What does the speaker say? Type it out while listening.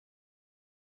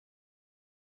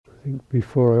think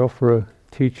before I offer a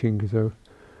teaching, because I'm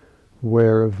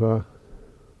aware of,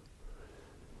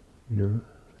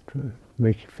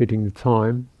 fitting the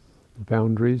time, the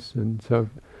boundaries, and so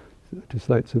I'd just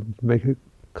like to make a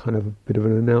kind of a bit of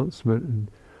an announcement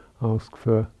and ask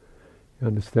for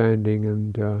understanding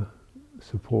and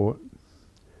support.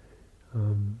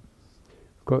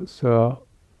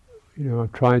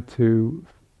 I've tried to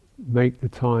make the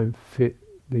time fit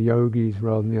the yogis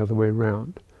rather than the other way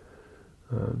around.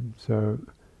 So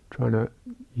trying to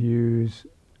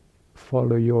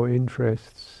follow your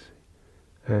interests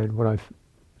and what I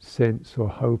sense or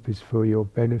hope is for your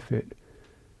benefit,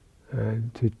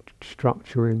 and to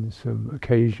structure in some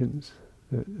occasions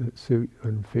that suit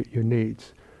and fit your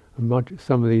needs. And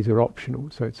some of these are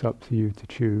optional, so it's up to you to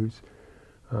choose.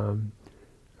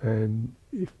 And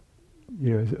if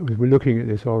as we're looking at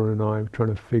this, Oren and I are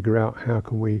trying to figure out what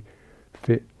can we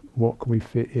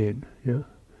fit in. Yeah.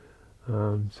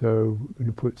 So we're going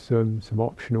to put some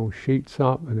optional sheets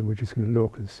up, and then we're just going to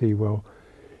look and see,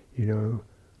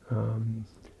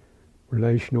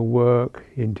 relational work,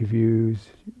 interviews,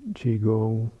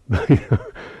 qigong,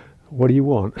 what do you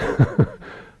want?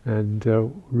 And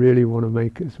really want to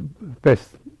make it the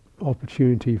best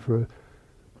opportunity for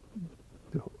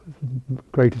the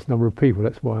greatest number of people.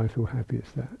 That's why I feel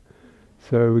happiest that.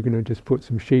 So we're going to just put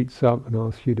some sheets up and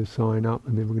ask you to sign up,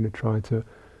 and then we're going to try to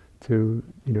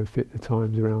fit the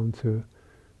times around to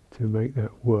make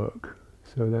that work.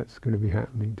 So that's going to be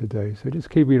happening today. So just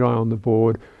keep your eye on the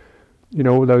board.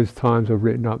 All those times I've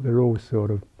written up, they're all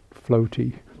sort of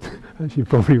floaty, as you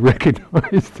probably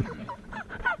recognised,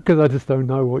 because I just don't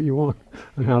know what you want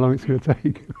and how long it's going to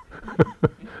take.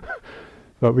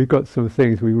 But we've got some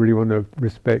things we really want to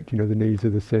respect, the needs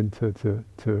of the centre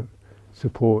to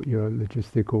support your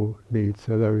logistical needs.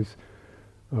 So those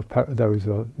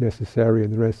are necessary,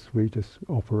 and the rest we just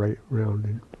operate around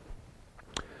in.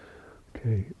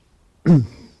 Okay.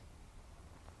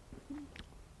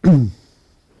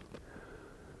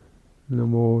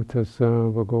 Namo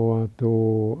tassa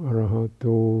bhagavato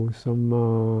arahato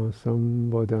samma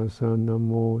sambuddhassa.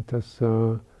 Namo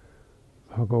tassa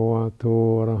bhagavato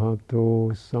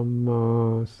arahato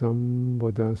samma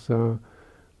sambuddhassa.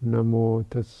 Namo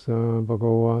tassa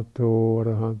bhagavato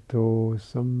arahato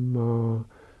samma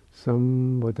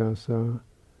sambuddhassa.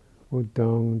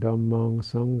 Buddhaṃ Dhammāṃ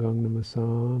Saṅghāṃ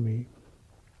namasāmi.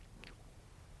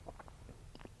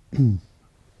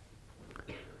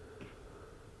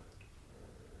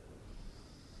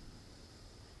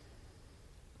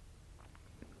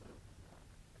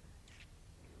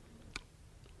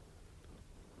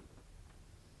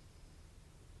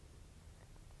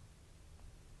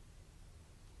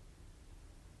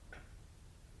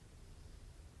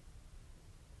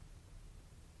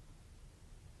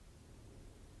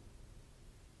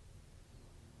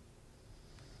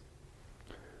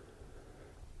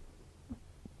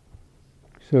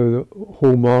 So the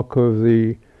hallmark of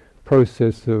the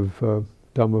process of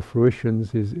Dhamma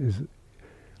fruitions is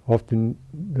often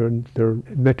there are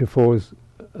metaphors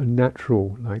are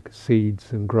natural, like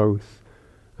seeds and growth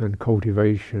and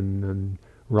cultivation and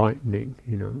ripening.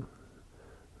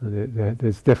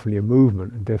 There's definitely a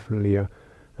movement and definitely an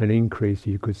increase.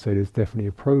 You could say there's definitely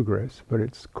a progress, but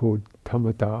it's called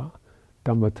dhammata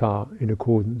in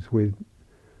accordance with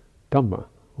Dhamma,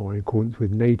 or in accordance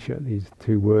with nature. These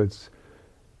two words,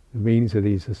 the meanings of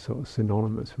these are sort of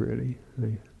synonymous, really.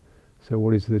 So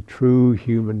what is the true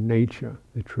human nature,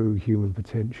 the true human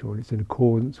potential? And it's in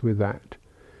accordance with that.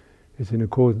 It's in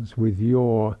accordance with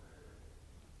your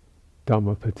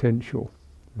Dhamma potential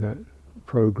that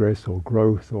progress or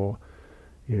growth or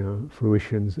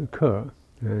fruitions occur.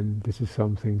 And this is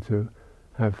something to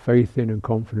have faith in and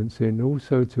confidence in.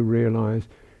 Also to realize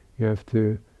you have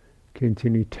to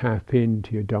continue tap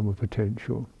into your Dhamma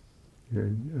potential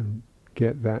and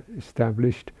get that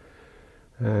established.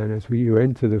 And as you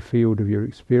enter the field of your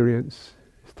experience,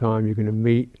 it's time you're going to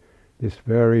meet this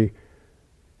very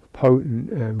potent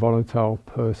and volatile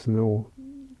personal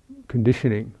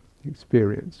conditioning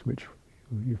experience, which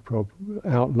you've probably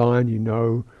outlined.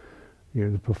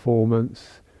 The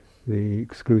performance, the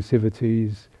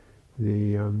exclusivities,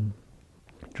 the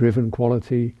driven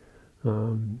quality.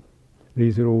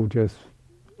 These are all just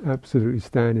absolutely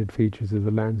standard features of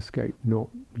the landscape, not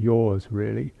yours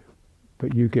really,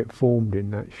 but you get formed in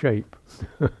that shape.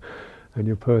 And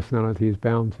your personality is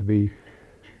bound to be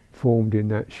formed in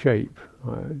that shape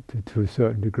to a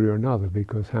certain degree or another,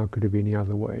 because how could it be any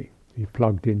other way? You're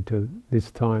plugged into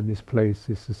this time, this place,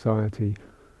 this society.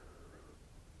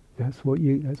 That's what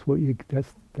you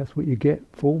get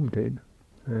formed in.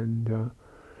 And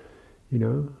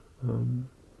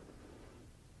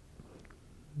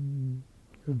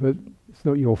but it's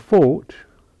not your fault,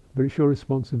 but it's your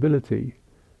responsibility.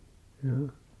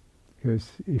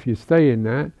 Because if you stay in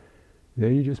that,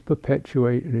 then you just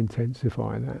perpetuate and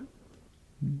intensify that.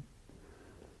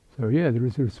 So there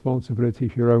is a responsibility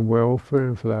for your own welfare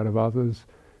and for that of others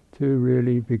to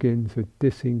really begin to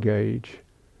disengage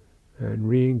and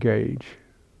re-engage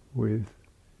with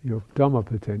your Dhamma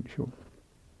potential.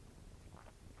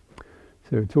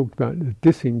 So we talked about the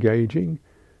disengaging,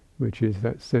 which is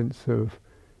that sense of,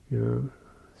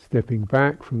 stepping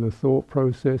back from the thought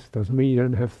process. Doesn't mean you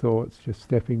don't have thoughts, just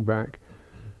stepping back.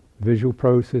 Visual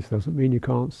process doesn't mean you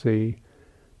can't see.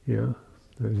 As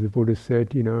the Buddha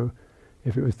said,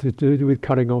 if it was to do with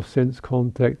cutting off sense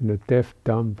contact, then a deaf,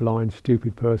 dumb, blind,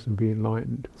 stupid person would be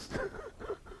enlightened.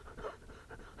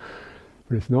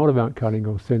 But it's not about cutting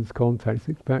off sense contact,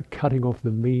 it's about cutting off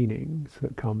the meanings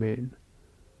that come in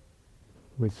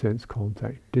with sense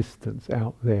contact. Distance,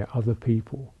 out there, other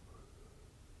people,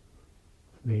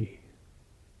 me,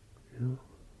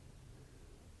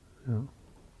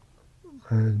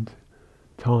 and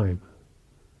time,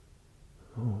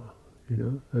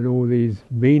 and all these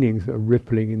meanings that are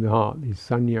rippling in the heart, these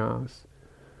sannyas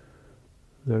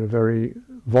that are very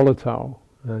volatile,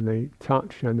 and they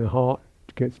touch, and the heart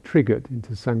gets triggered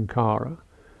into sankhara,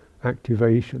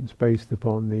 activations based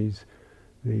upon these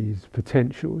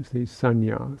potentials, these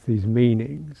sannyas, these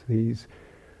meanings, these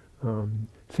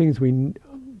things we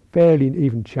barely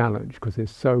even challenge because they're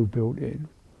so built in.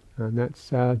 And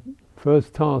that's our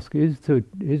first task, is to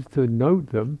note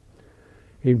them,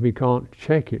 even if we can't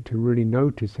check it, to really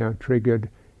notice how triggered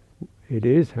it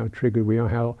is, how triggered we are,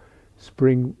 how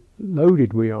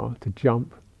spring-loaded we are to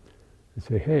jump and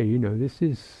say, hey, this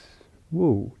is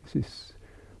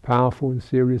powerful and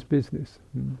serious business.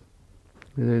 And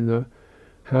then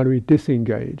how do we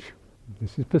disengage?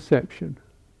 This is perception.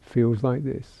 Feels like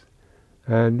this.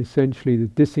 And essentially the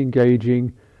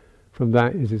disengaging from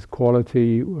that is this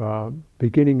quality,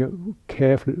 beginning a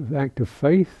careful act of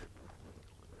faith,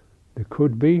 there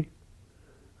could be,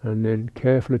 and then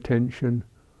careful attention.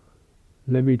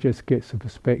 Let me just get some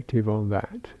perspective on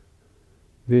that.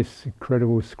 This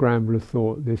incredible scramble of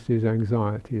thought, this is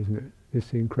anxiety, isn't it?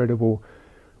 This incredible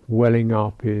welling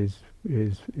up is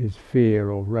fear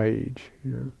or rage,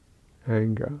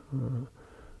 anger,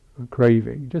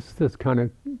 craving. Just this kind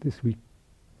of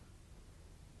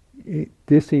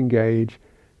disengage,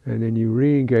 and then you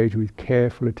re-engage with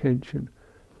careful attention.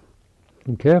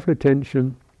 And careful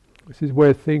attention, this is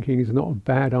where thinking is not a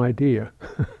bad idea,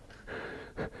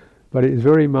 but it is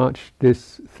very much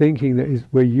this thinking that is,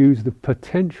 we use the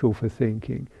potential for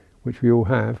thinking, which we all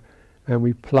have, and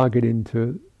we plug it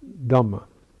into Dhamma.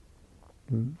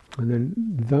 And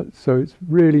then so it's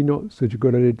really not such a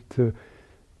good idea to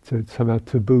somehow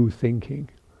taboo thinking.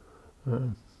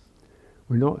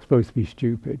 We're not supposed to be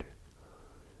stupid.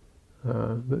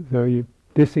 But though you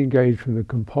disengage from the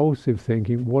compulsive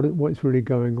thinking, what's really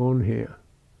going on here?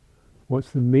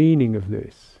 What's the meaning of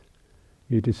this?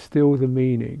 You distill the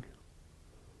meaning.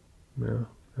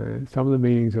 Some of the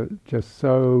meanings are just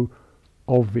so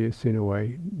obvious in a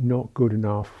way, not good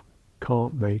enough,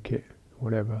 can't make it,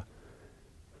 whatever.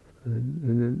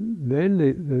 And then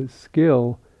the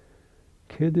skill,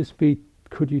 could the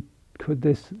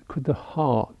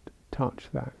heart touch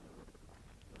that?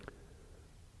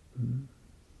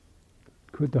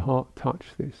 Could the heart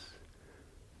touch this?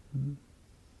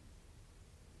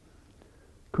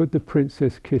 Could the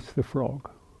princess kiss the frog?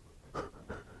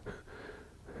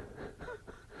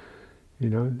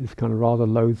 This kind of rather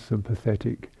loathsome,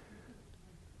 pathetic,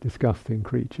 disgusting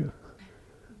creature.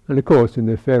 And of course, in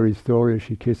the fairy story, as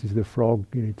she kisses the frog,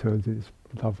 he turns into this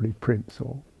lovely prince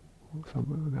or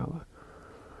something or another.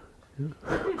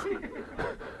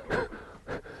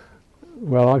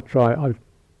 Well, I've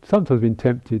sometimes been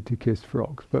tempted to kiss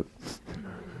frogs, but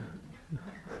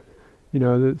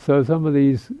so some of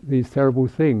these terrible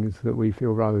things that we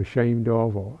feel rather ashamed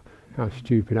of, or how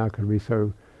can we be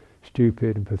so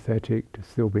stupid and pathetic to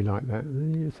still be like that?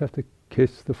 And then you just have to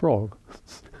kiss the frog.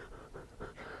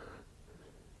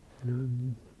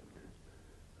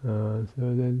 So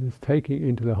then it's taking it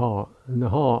into the heart, and the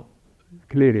heart,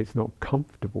 clearly it's not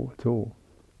comfortable at all.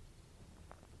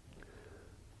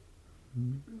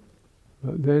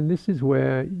 But then this is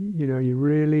where you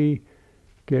really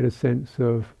get a sense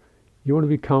of, you want to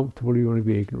be comfortable, you want to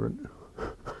be ignorant.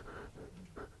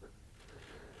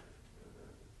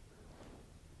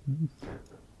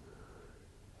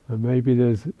 And maybe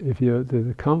there's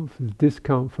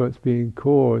discomfort's being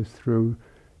caused through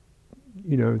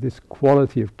this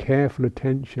quality of careful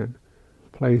attention,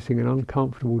 placing an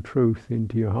uncomfortable truth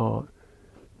into your heart.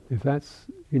 If that's,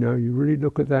 you really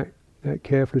look at that that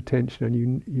careful attention,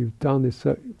 and you've done this,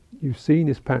 you've seen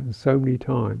this pattern so many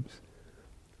times,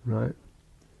 right?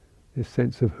 This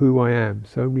sense of who I am,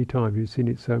 so many times, you've seen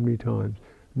it so many times.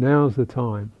 Now's the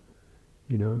time,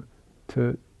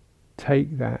 to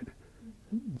take that,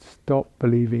 stop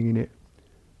believing in it,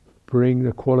 bring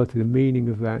the quality, the meaning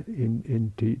of that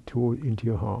into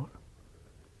your heart.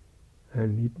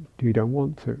 And you don't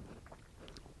want to.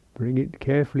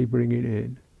 Carefully bring it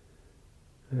in.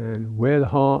 And where the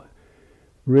heart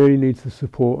really needs the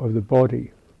support of the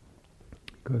body,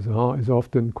 because the heart is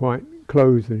often quite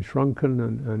closed and shrunken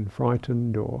and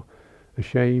frightened or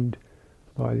ashamed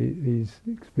by these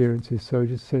experiences. So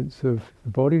just sense of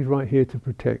the body's right here to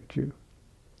protect you.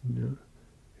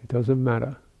 It doesn't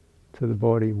matter to the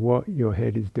body what your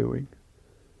head is doing.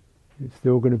 It's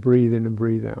still going to breathe in and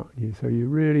breathe out. So you're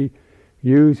really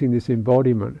using this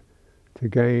embodiment to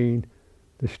gain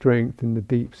the strength and the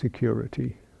deep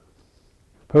security.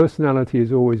 Personality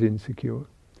is always insecure.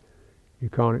 You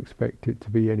can't expect it to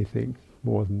be anything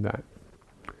more than that.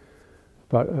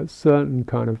 But at a certain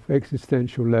kind of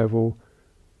existential level,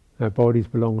 our bodies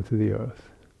belong to the earth,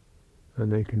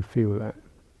 and they can feel that.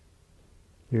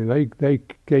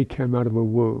 They came out of a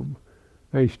womb.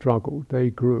 They struggled. They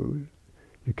grew.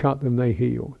 You cut them, they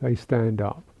heal. They stand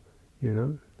up.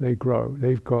 They grow.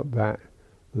 They've got that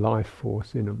life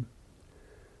force in them,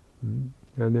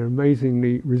 and they're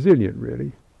amazingly resilient,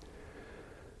 really.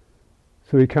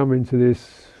 So we come into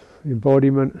this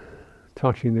embodiment,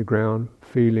 touching the ground,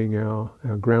 feeling our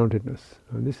groundedness.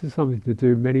 And this is something to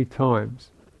do many times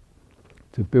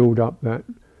to build up that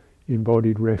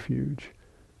embodied refuge,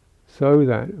 so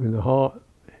that when the heart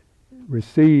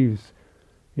receives,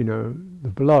 the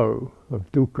blow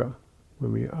of dukkha,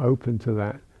 when we open to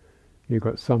that, you've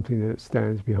got something that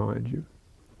stands behind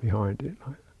it.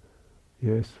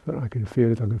 Yes, but I can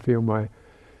feel it. I can feel my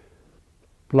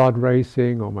blood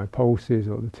racing, or my pulses,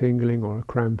 or the tingling, or a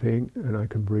cramping, and I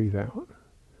can breathe out.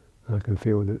 And I can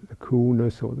feel the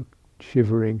coolness or the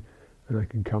shivering, and I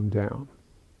can come down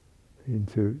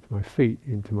into my feet,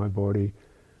 into my body,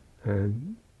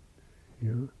 and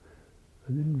and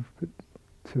then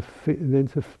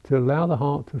to allow the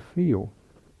heart to feel.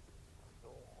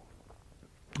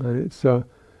 And it's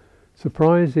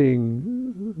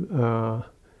surprising.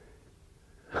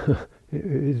 It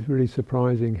is really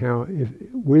surprising how,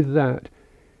 with that,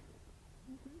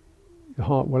 the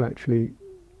heart will actually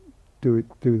do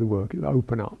the work. It'll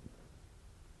open up.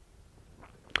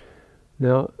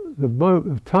 Now, the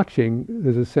moment of touching,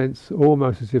 there's a sense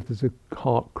almost as if there's a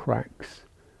heart cracks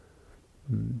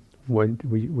when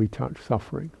we touch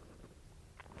suffering,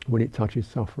 when it touches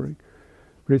suffering.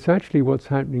 But it's actually what's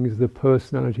happening is the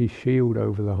personality shield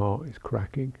over the heart is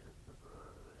cracking.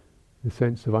 The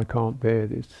sense of I can't bear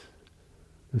this.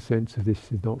 The sense of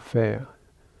this is not fair.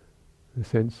 The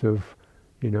sense of,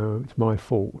 it's my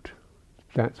fault.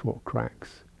 That's what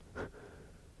cracks.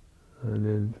 And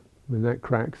then when that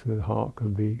cracks, the heart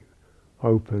can be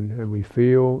open, and we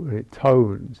feel, and it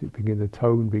tones. The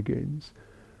tone begins.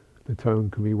 The tone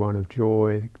can be one of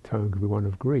joy. The tone can be one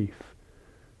of grief.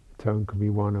 The tone can be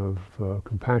one of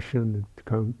compassion. The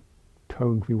tone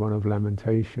can be one of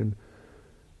lamentation.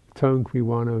 The tone can be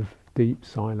one of deep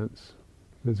silence.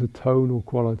 There's a tonal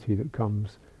quality that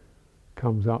comes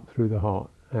up through the heart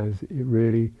as it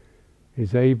really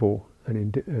is able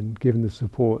and given the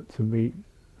support to meet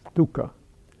dukkha.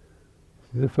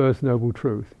 This is the first noble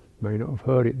truth. You may not have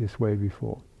heard it this way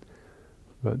before,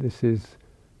 but this is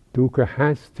dukkha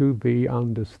has to be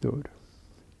understood,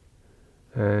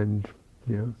 and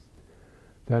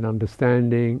that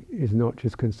understanding is not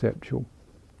just conceptual.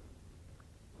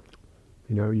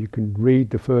 You can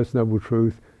read the first noble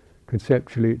truth.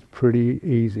 Conceptually, it's pretty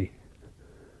easy.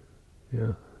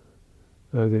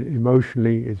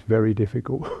 Emotionally, it's very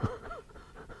difficult.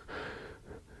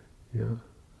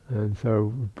 And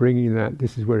so bringing that,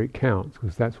 this is where it counts,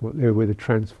 because that's where the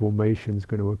transformation is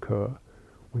going to occur,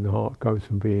 when the heart goes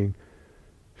from being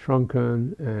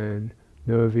shrunken and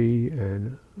nervy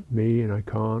and me and I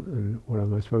can't, and what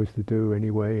am I supposed to do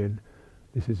anyway, and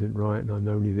this isn't right, and I'm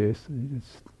only this, and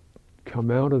it's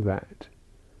come out of that.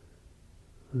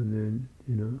 And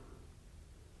then,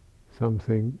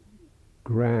 something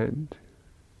grand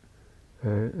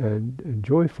and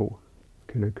joyful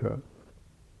can occur.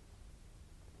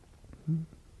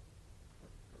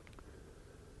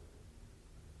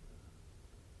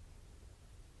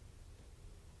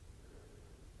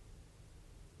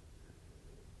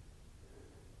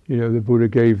 The Buddha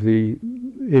gave the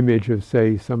image of,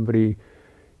 say, somebody,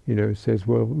 says,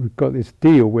 well, we've got this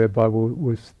deal whereby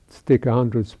we'll stick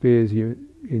 100 spears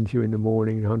into you in the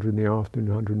morning, 100 in the afternoon,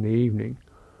 100 in the evening.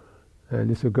 And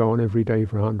this will go on every day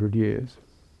for 100 years.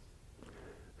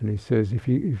 And he says, if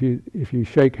you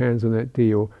shake hands on that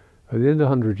deal, at the end of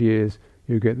 100 years,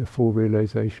 you get the full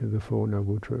realization of the Four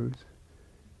Noble Truths.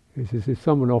 He says, if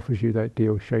someone offers you that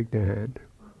deal, shake their hand.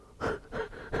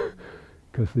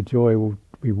 Because the joy will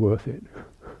be worth it.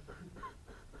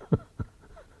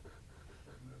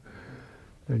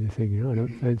 And you're thinking, I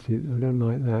don't fancy it, I don't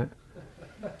like that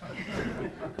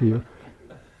deal.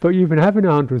 But you've been having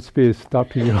 100 spears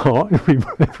stuck in your heart every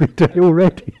day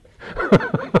already.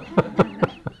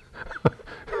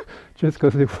 Just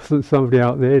because there wasn't somebody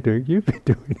out there doing it, you've been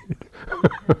doing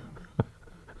it.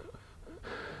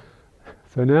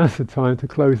 So now's the time to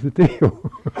close the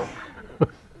deal.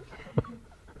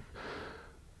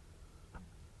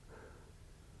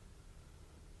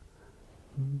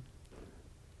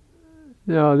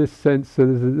 Now this sense, so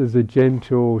there's a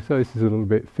gentle, so this is a little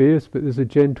bit fierce, but there's a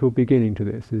gentle beginning to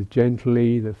this. There's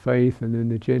gently, the faith, and then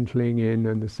the gentling in,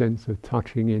 and the sense of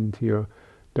touching into your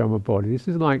Dhamma body. This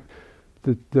is like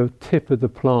the tip of the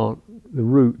plant, the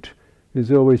root,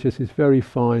 is always just this very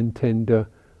fine, tender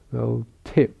little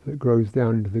tip that grows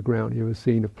down into the ground. You ever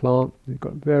seen a plant? It's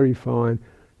got very fine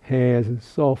hairs and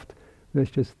soft, and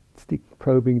it's just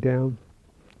probing down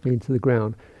into the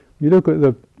ground. You look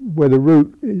at where the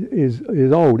root is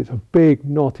old, it's a big,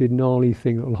 knotted, gnarly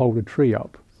thing that will hold a tree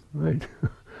up, right?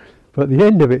 But the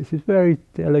end of it is this very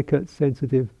delicate,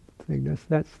 sensitive thing.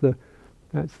 That's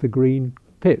the green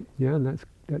pit, yeah. And that's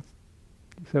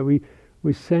so we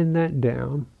send that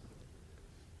down,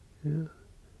 yeah,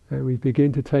 and we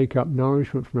begin to take up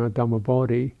nourishment from our Dhamma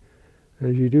body. And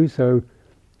as you do so,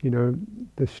 you know,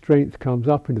 the strength comes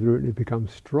up into the root and it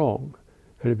becomes strong,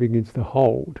 and it begins to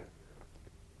hold.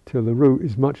 Till the root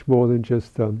is much more than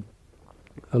just a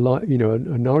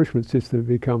nourishment system. It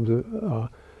becomes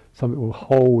something that will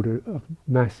hold a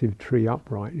massive tree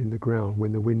upright in the ground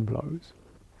when the wind blows.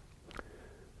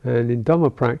 And in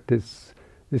Dhamma practice,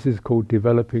 this is called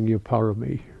developing your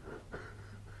parami.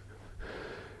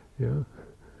 Yeah.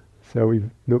 So we've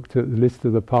looked at the list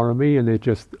of the parami, and they're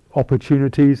just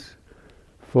opportunities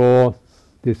for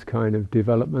this kind of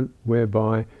development,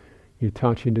 whereby you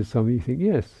touch into something, you think,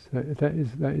 yes, that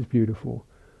is beautiful.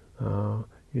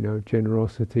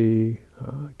 Generosity,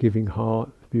 giving heart,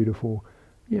 beautiful.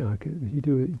 Yeah, you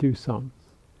do some,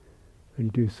 and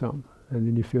you do some, and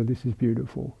then you feel this is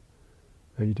beautiful,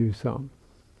 and you do some,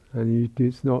 and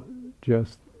it's not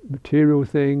just material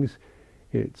things,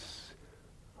 it's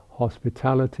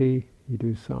hospitality, you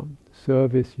do some,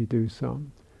 service, you do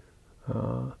some,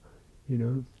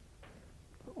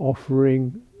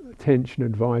 offering attention,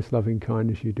 advice, loving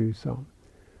kindness, you do some.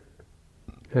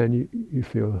 And you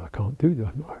feel, I can't do that.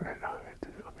 I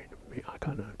mean, I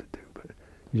don't know what to do, but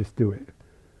you just do it.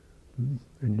 And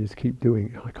you just keep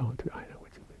doing it. I can't do it. I know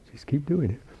what to do. Just keep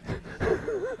doing it.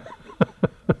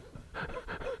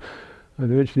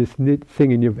 And eventually this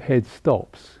thing in your head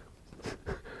stops.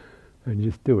 And you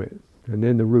just do it. And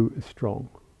then the root is strong.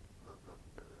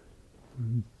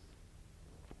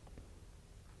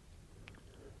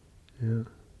 Yeah.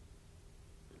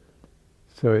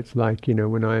 So it's like,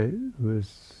 when I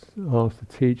was asked to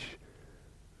teach,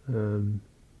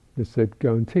 they said,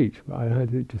 go and teach. But I had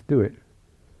to just do it.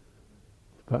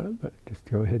 But just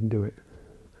go ahead and do it.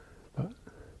 But,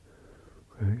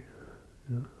 okay,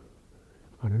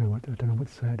 I don't know what to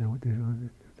say, I don't know what to do. I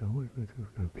don't know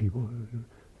what people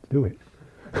do it.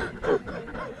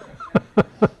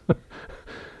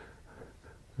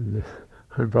 And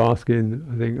I'm asking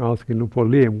Luang Por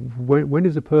Liam, when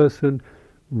is a person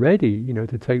ready,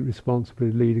 to take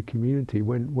responsibility, lead a community?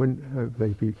 When they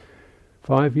be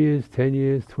 5 years, 10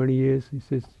 years, 20 years? He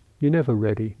says, you're never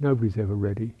ready. Nobody's ever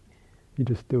ready. You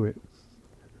just do it.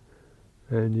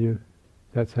 And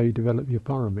that's how you develop your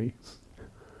parami.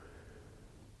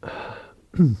 I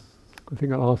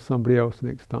think I'll ask somebody else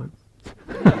next time.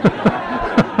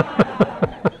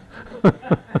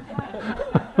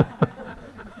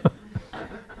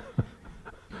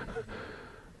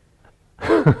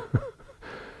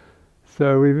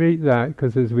 So we meet that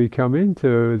because as we come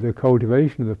into the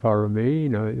cultivation of the parami,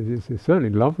 it's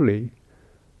certainly lovely,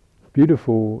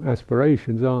 beautiful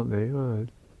aspirations, aren't they?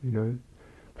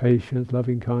 Patience,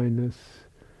 loving kindness,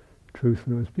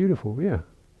 truthfulness, beautiful, yeah.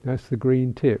 That's the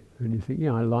green tip. And you think,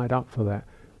 yeah, I light up for that.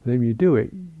 But then when you do it,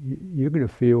 you're going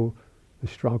to feel the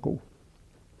struggle,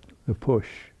 the push,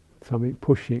 something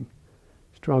pushing,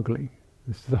 struggling.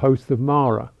 This is the host of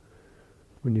Mara.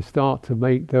 When you start to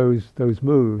make those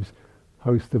moves,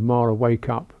 hosts of Mara wake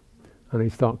up and they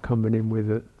start coming in with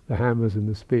the hammers and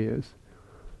the spears,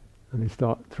 and they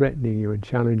start threatening you and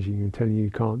challenging you and telling you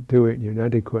can't do it and you're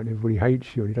inadequate and everybody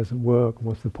hates you and it doesn't work and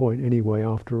what's the point anyway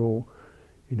after all.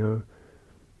 You know,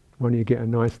 why don't you get a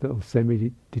nice little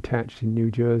semi-detached in New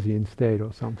Jersey instead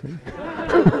or something?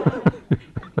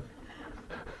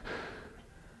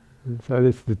 And so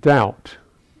it's the doubt,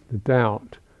 the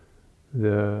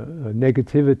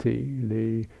negativity,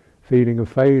 the feeling of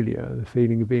failure, the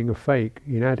feeling of being a fake,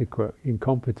 inadequate,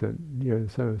 incompetent. You know,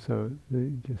 so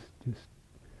just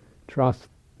trust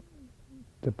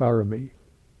the parami.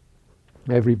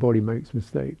 Everybody makes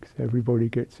mistakes. Everybody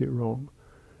gets it wrong.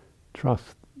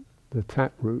 Trust the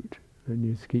taproot, and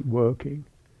you just keep working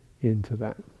into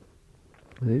that,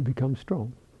 and it becomes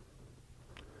strong.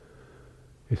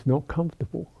 It's not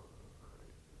comfortable.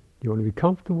 You want to be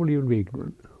comfortable, you'll be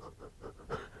ignorant.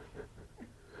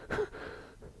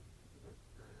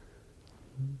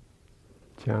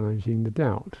 Challenging the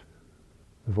doubt.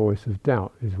 The voice of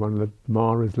doubt is one of the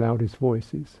Mara's loudest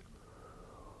voices.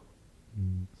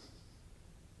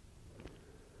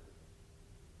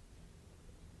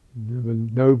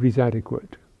 Nobody's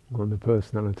adequate on the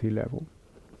personality level.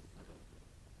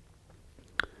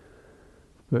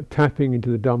 But tapping into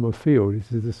the Dhamma field,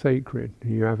 this is the sacred.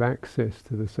 You have access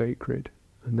to the sacred,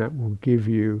 and that will give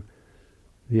you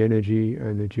the energy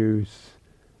and the juice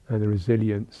and the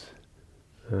resilience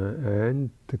and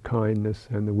the kindness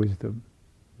and the wisdom.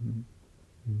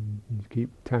 You keep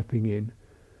tapping in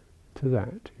to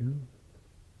that. You know?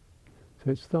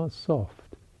 So it starts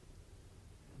soft.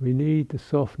 We need the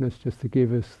softness just to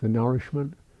give us the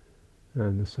nourishment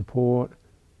and the support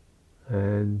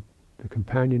and the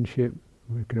companionship.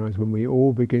 Recognize when we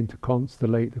all begin to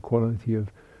constellate the quality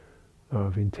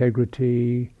of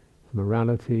integrity,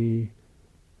 morality,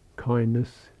 kindness,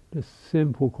 just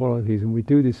simple qualities, and we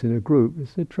do this in a group,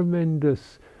 there's a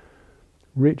tremendous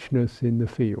richness in the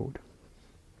field.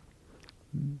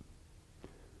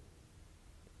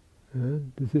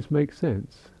 Does this make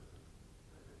sense?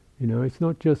 You know, it's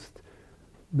not just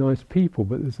nice people,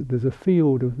 but there's a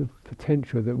field of the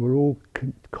potential that we're all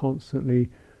constantly,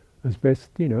 as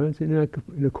best, you know, as in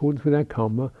accordance with our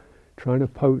karma, trying to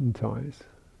potentize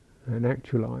and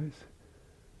actualize.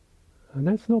 And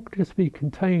that's not just be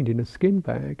contained in a skin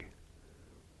bag.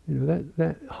 You know,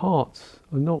 that hearts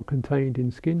are not contained in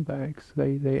skin bags.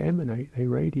 They emanate, they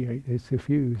radiate, they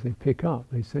suffuse, they pick up,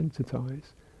 they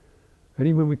sensitize. And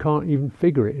even when we can't even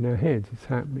figure it in our heads, it's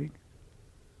happening.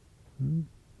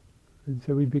 And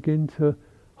so we begin to,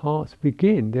 hearts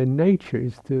begin, their nature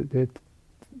is to, the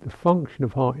function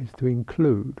of heart is to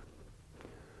include.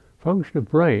 Function of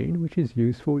brain, which is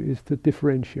useful, is to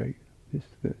differentiate. This,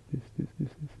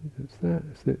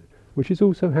 that, which is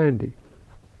also handy.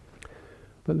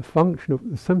 But the function of,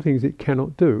 some things it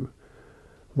cannot do.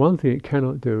 One thing it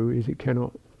cannot do is it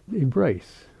cannot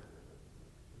embrace.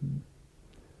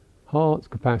 Heart's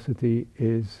capacity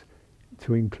is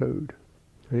to include.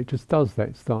 And it just does that.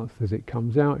 It starts as it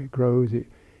comes out, it grows, it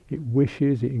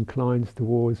wishes, it inclines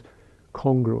towards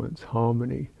congruence,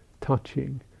 harmony,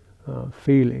 touching,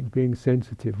 feeling, being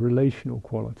sensitive, relational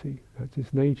quality. That's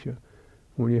its nature.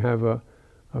 When you have a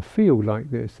field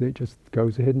like this, it just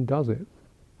goes ahead and does it.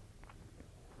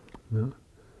 And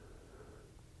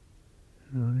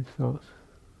it starts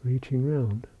reaching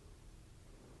round.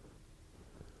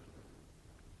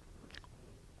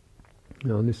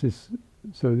 Now this is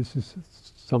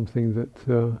something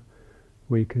that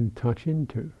we can touch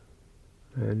into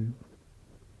and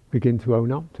begin to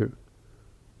own up to.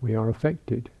 We are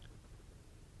affected.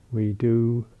 We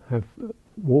do have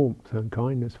warmth and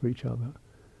kindness for each other.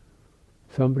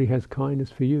 Somebody has kindness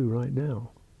for you right now.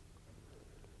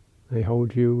 They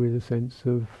hold you with a sense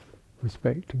of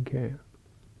respect and care.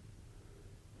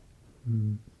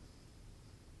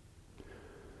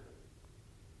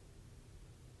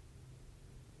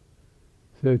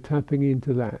 So tapping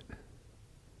into that.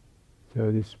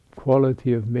 So this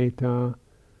quality of metta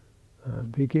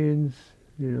begins,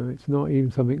 you know, it's not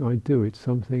even something I do, it's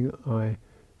something I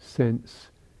sense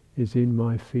is in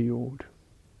my field.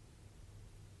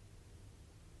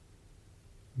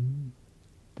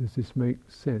 Does this make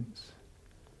sense?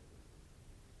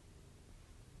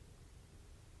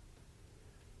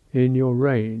 In your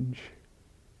range,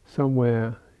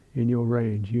 somewhere in your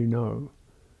range, you know,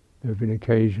 there have been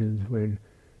occasions when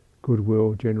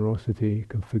goodwill, generosity,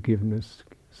 forgiveness,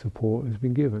 support has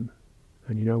been given,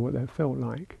 and you know what that felt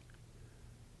like.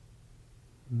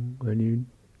 And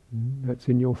that's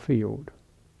in your field.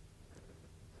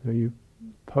 So you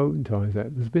potentize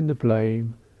that. There's been the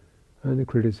blame and the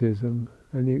criticism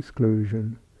and the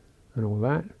exclusion and all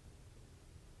that.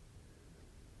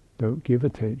 Don't give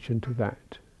attention to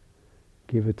that.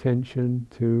 Give attention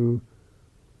to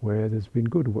where there's been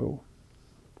goodwill,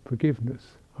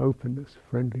 forgiveness, openness,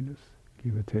 friendliness.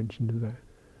 Give attention to that.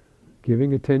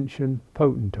 Giving attention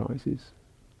potentizes,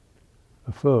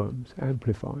 affirms,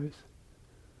 amplifies.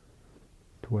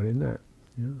 Dwell in that,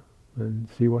 and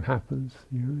see what happens.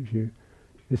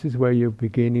 This is where you're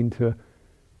beginning to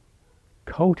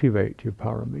cultivate your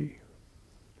parami.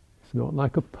 It's not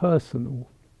like a personal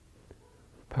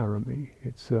parami.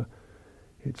 It's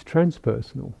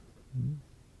transpersonal.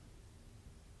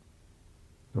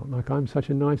 Not like I'm such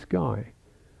a nice guy.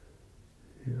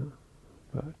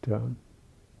 But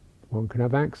one can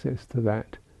have access to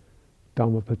that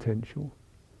Dhamma potential.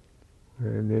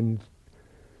 And then,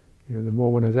 the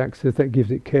more one has access, that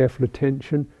gives it careful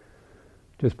attention.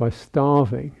 Just by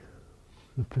starving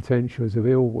the potentials of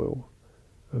ill will,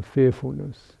 of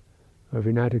fearfulness, of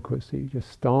inadequacy, just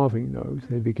starving those,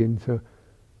 they begin to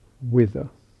wither.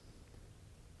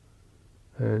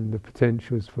 And the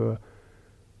potentials for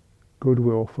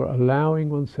goodwill, for allowing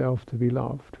oneself to be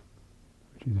loved,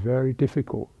 which is very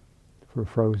difficult for a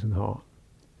frozen heart,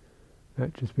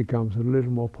 that just becomes a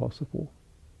little more possible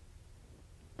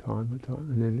time by time.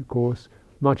 And then, of course,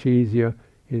 much easier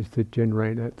is to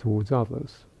generate that towards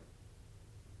others.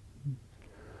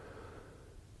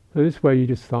 So this way you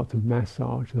just start to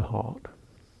massage the heart.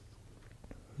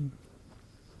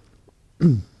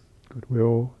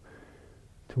 Goodwill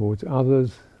towards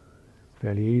others,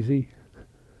 fairly easy.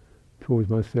 Towards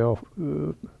myself,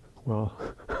 well,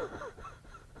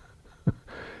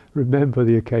 remember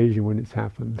the occasion when it's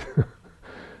happened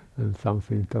and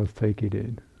something does take it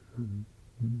in.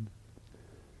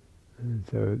 And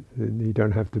so then you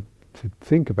don't have to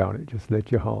think about it, just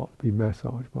let your heart be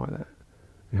massaged by that.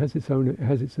 It has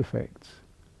its effects.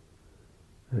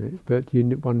 But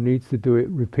one needs to do it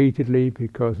repeatedly,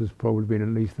 because there's probably been at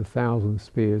least 1,000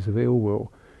 spears of ill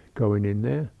will going in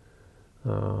there.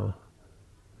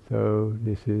 So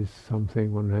this is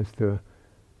something one has to,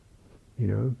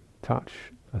 touch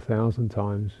 1,000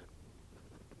 times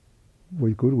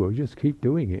with goodwill. Just keep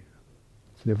doing it.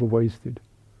 It's never wasted.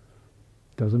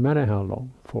 Doesn't matter how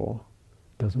long for.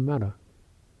 Doesn't matter.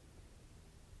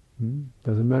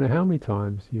 Doesn't matter how many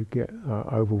times you get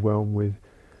overwhelmed with,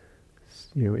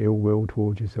 ill will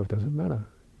towards yourself. Doesn't matter.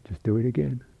 Just do it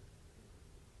again.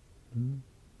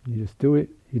 You just do it.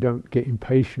 You don't get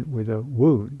impatient with a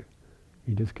wound.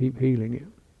 You just keep healing it.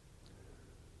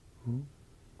 And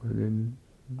then,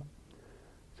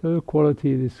 so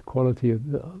this quality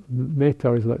of the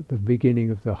metta is like the beginning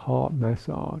of the heart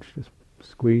massage, just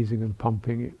squeezing and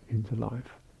pumping it into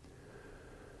life.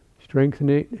 Strengthen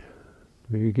it.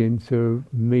 We begin to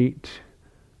meet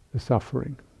the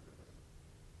suffering.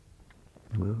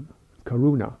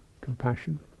 Karuna,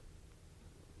 compassion.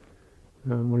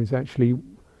 One is actually,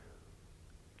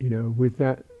 with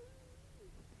that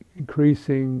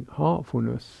increasing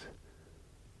heartfulness,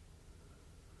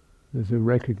 there's a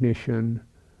recognition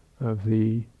of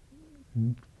the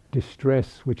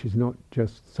distress, which is not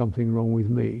just something wrong with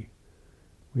me.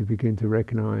 We begin to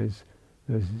recognize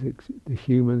that the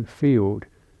human field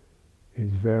is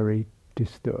very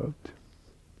disturbed,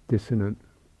 dissonant,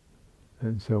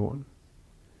 and so on.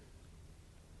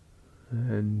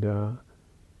 And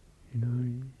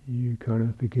you kind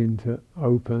of begin to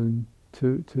open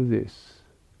to this,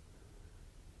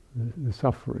 the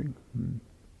suffering,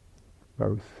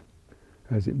 both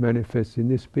as it manifests in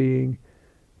this being,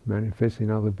 manifests in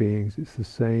other beings. It's the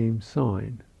same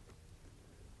sign.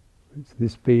 It's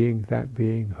this being, that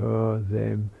being, her,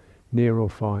 them, near or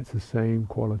far. It's the same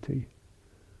quality.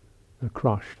 The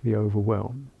crushed, the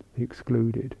overwhelmed, the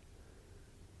excluded.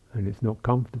 And it's not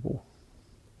comfortable,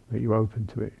 but you're open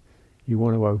to it. You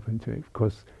want to open to it,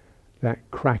 because that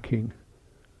cracking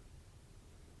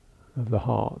of the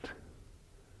heart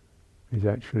is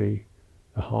actually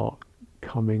the heart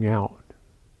coming out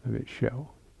of its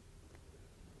shell.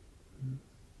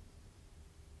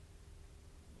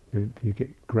 You get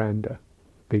grander,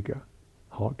 bigger,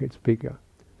 heart gets bigger,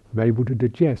 I'm able to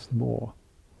digest more.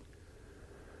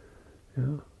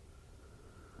 And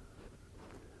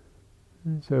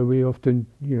so we often,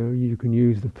 you can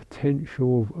use the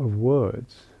potential of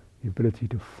words, the ability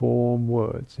to form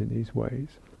words in these ways.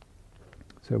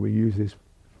 So we use this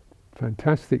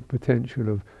fantastic potential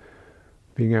of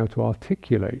being able to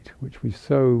articulate, which we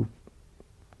so,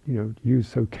 use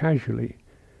so casually.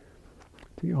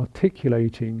 To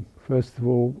articulating, first of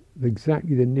all,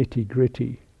 exactly the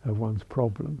nitty-gritty of one's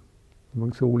problem,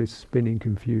 amongst all this spinning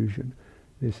confusion.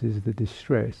 This is the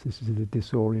distress, this is the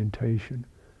disorientation.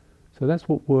 So that's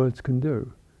what words can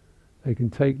do. They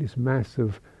can take this mass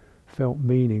of felt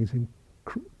meanings and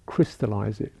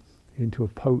crystallize it into a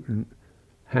potent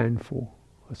handful,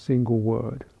 a single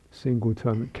word, a single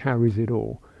term that carries it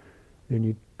all. Then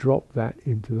you drop that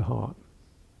into the heart.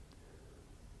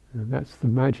 And that's the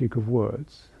magic of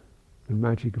words, the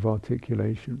magic of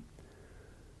articulation.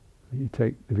 You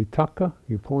take the vitakka,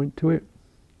 you point to it,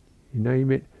 you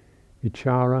name it,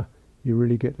 vichara, you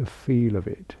really get the feel of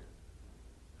it,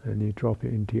 and you drop it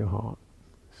into your heart.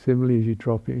 Similarly, as you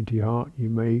drop it into your heart, you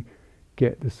may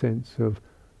get the sense of,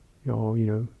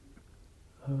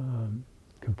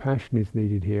 compassion is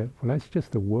needed here. Well, that's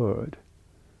just a word.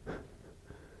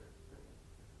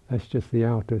 That's just the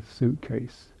outer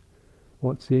suitcase.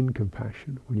 What's in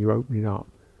compassion when you open it up?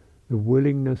 The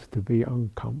willingness to be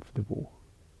uncomfortable.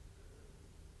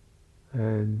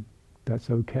 And that's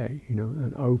okay,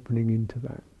 and opening into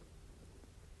that.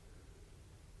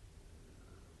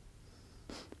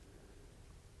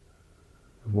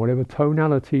 And whatever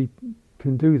tonality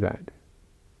can do that,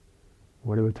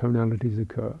 whatever tonalities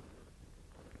occur.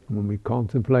 And when we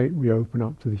contemplate, we open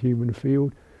up to the human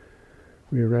field,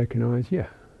 we recognize,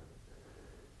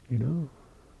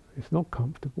 it's not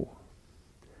comfortable.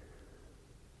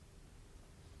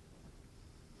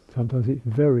 Sometimes it's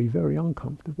very, very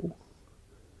uncomfortable.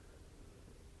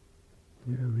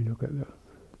 We look at the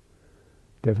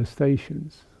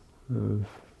devastations of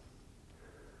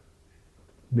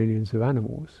millions of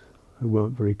animals who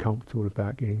weren't very comfortable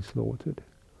about getting slaughtered.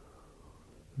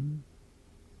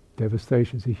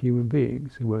 Devastations of human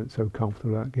beings who weren't so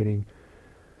comfortable about getting,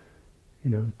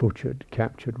 butchered,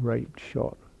 captured, raped,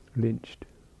 shot, lynched.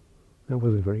 That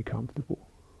wasn't very comfortable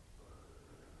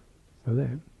for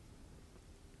them.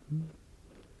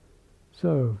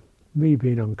 So, me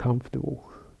being uncomfortable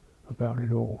about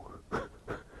it all,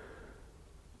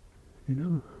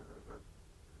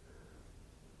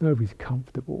 nobody's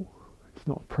comfortable. It's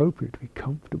not appropriate to be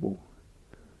comfortable.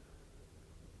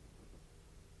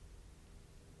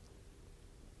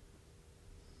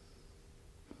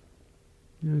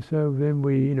 So then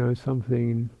we,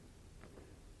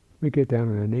 we get down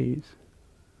on our knees.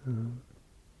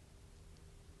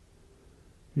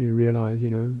 You realize,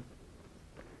 human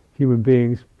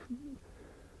beings,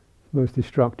 most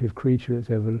destructive creature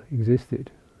that's ever existed.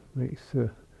 Makes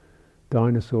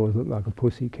dinosaurs look like a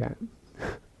pussycat.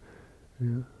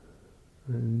 And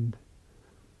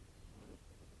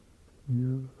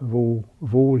of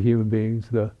all human beings,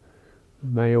 the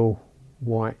male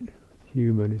white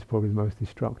human is probably the most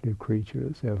destructive creature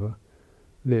that's ever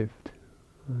lived,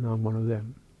 and I'm one of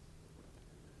them.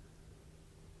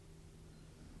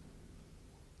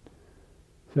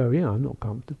 So I'm not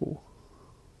comfortable.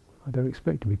 I don't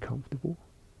expect to be comfortable.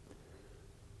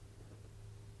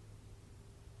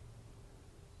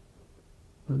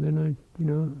 And then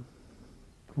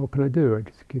what can I do? I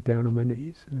just get down on my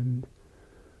knees and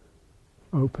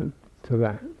open to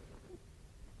that,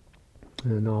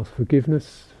 and ask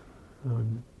forgiveness.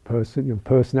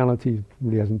 Personality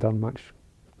really hasn't done much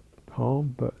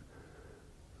harm, but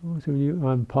also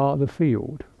I'm part of the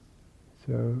field,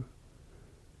 so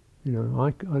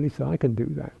at least I can do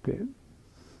that bit,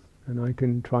 and I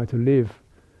can try to live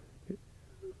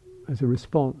as a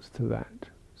response to that,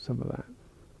 some of that.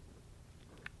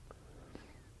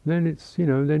 Then it's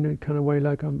then it kind of way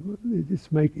like it's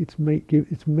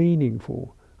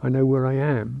meaningful. I know where I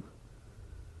am.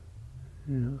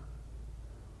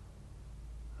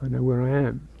 I know where I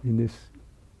am in this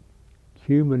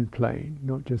human plane,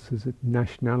 not just as a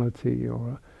nationality or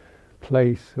a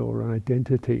place or an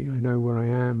identity. I know where I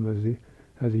am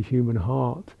as a human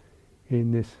heart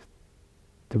in this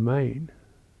domain,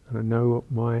 and I know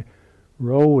what my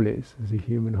role is as a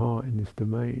human heart in this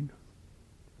domain.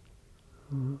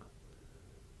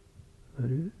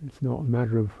 And it's not a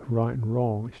matter of right and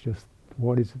wrong. It's just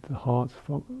what is the heart's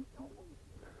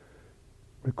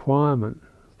requirement,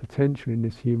 potential in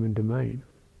this human domain.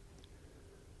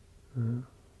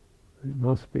 It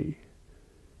must be,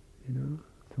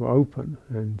 to open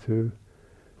and to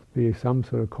be some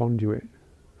sort of conduit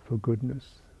for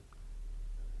goodness.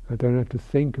 I don't have to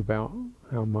think about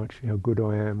how good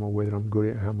I am, or whether I'm good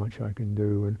at how much I can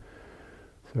do. And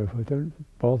so if I don't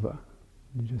bother,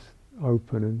 you just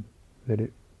open and let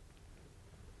it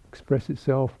express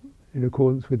itself in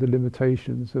accordance with the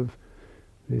limitations of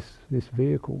this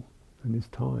vehicle and this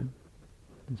time,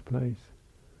 this place.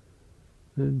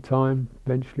 And time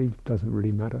eventually doesn't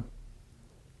really matter.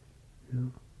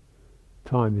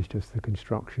 Time is just the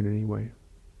construction anyway.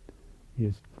 You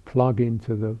just plug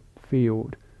into the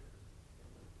field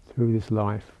through this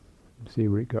life and see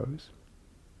where it goes.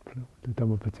 The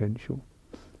Dhamma potential.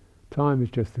 Time is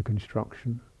just the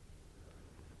construction.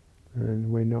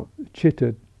 And we're not,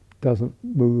 chitta doesn't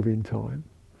move in time.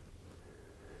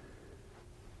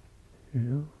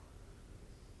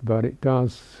 But it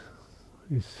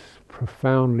is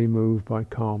profoundly moved by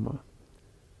karma,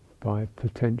 by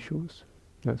potentials.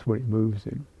 That's what it moves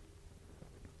in.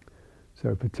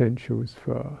 So potentials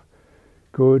for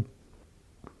good,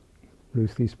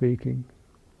 loosely speaking,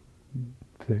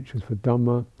 potentials for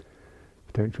Dhamma,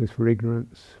 potentials for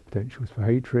ignorance, potentials for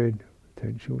hatred,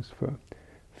 potentials for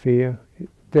fear. It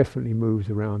definitely moves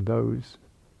around those.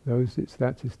 That's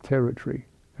its territory.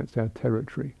 That's our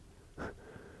territory.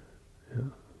 Yeah.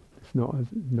 It's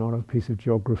not a piece of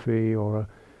geography or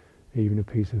even a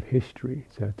piece of history.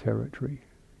 It's our territory.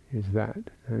 Is that,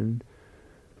 and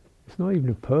it's not even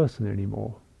a person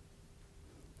anymore.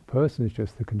 The person is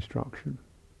just the construction.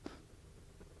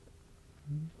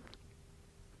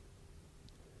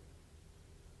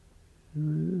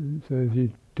 So as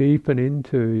you deepen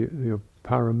into your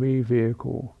parami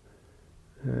vehicle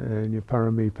and your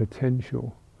parami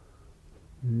potential,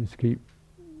 you just keep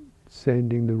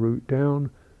sending the root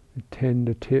down, the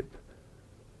tender tip,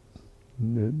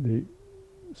 and the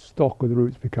stock of the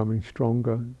roots becoming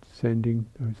stronger, sending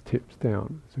those tips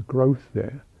down. There's a growth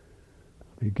there.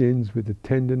 It begins with the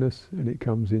tenderness and it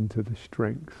comes into the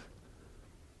strength.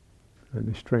 And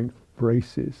the strength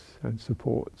braces and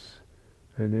supports.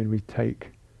 And then we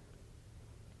take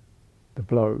the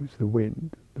blows, the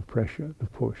wind, the pressure, the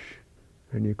push,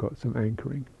 and you've got some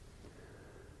anchoring.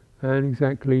 And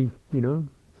exactly,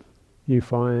 you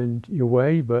find your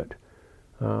way, but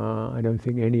I don't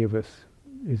think any of us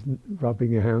is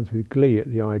rubbing your hands with glee at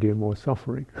the idea of more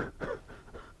suffering.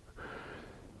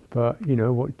 But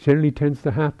what generally tends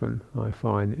to happen, I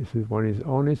find, is if one is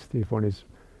honest, if one has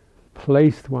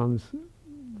placed one's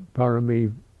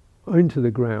parami into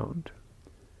the ground,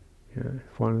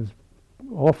 if one has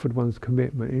offered one's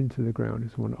commitment into the ground,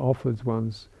 if one offers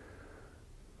one's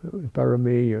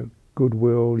parami, your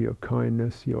goodwill, your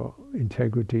kindness, your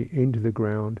integrity into the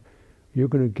ground, you're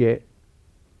going to get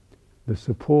the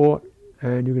support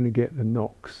and you're going to get the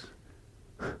knocks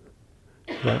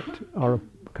that are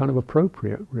kind of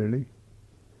appropriate, really,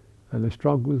 and the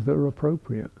struggles that are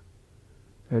appropriate.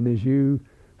 And as you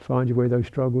find your way those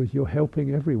struggles, you're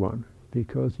helping everyone,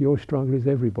 because your struggle is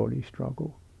everybody's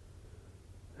struggle.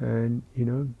 And,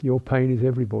 your pain is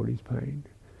everybody's pain.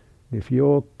 And if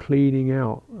you're cleaning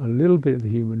out a little bit of the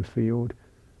human field,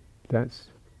 that's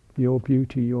your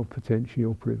beauty, your potential,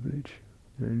 your privilege.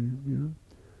 And, and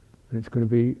it's going to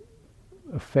be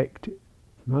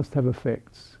must have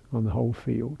effects on the whole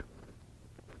field.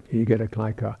 You get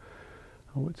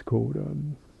what's called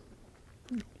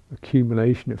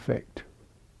accumulation effect,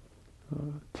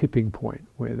 tipping point,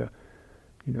 where the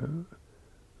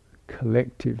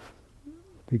collective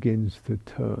begins to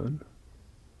turn.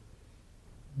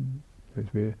 As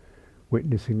we're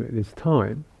witnessing at this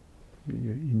time,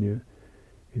 in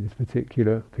this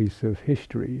particular piece of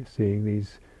history, you're seeing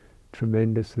these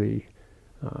tremendously,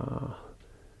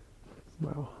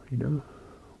 what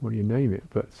do you name it,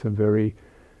 but some very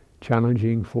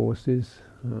challenging forces.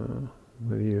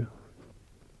 Whether you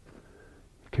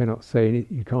can't say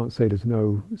there's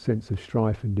no sense of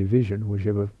strife and division,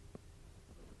 whichever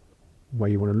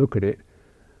way you want to look at it.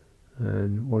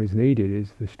 And what is needed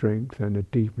is the strength and the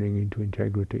deepening into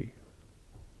integrity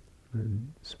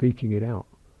and speaking it out.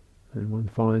 And one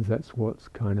finds that's what's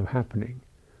kind of happening.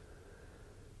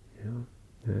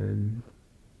 And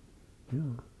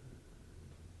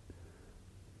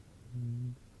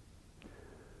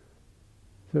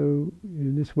so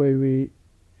in this way we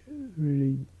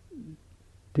really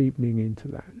deepening into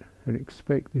that and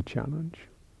expect the challenge.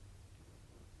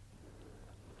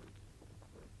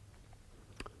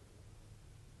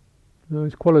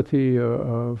 There's quality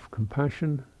of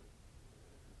compassion,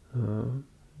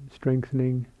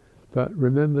 strengthening, but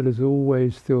remember there's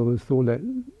always still the thought that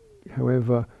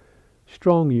however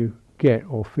strong you get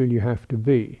or feel you have to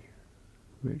be,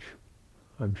 which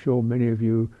I'm sure many of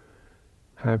you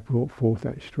have brought forth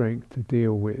that strength to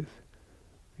deal with,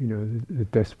 the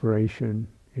desperation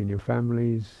in your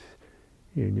families,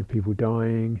 in your people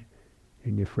dying,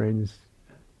 in your friends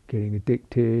getting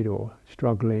addicted or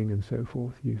struggling and so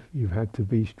forth. You've had to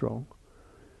be strong.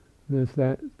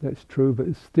 That's true,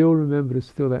 but still remember there's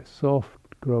still that soft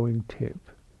growing tip,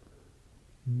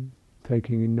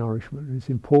 taking in nourishment. And it's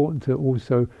important to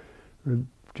also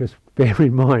just bear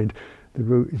in mind the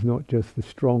root is not just the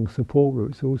strong support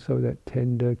root, it's also that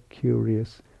tender,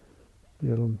 curious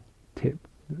little tip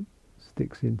that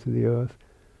sticks into the earth,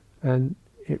 and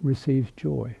it receives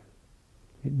joy.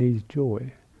 It needs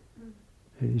joy.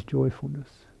 It is joyfulness.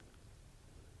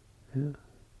 Yeah.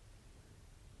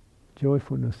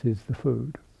 Joyfulness is the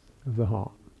food of the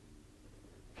heart.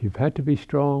 If you've had to be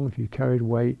strong, if you've carried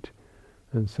weight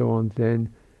and so on,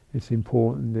 then it's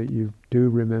important that you do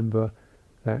remember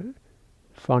that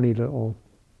funny little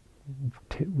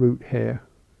root hair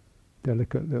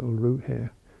delicate little root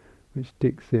hair, which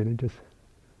sticks in and just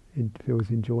feels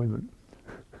enjoyment.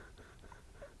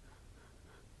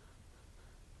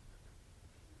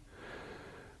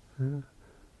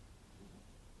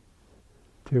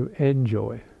 To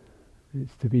enjoy,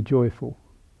 it's to be joyful.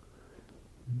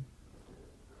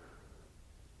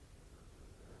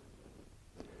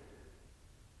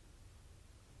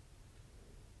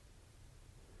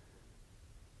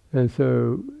 And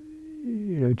so,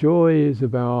 joy is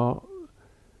about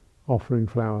offering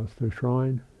flowers to a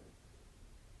shrine.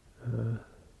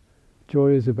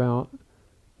 Joy is about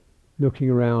looking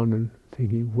around and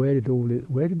thinking, where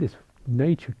did this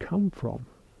nature come from?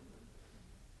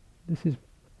 This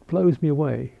blows me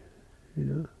away.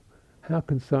 How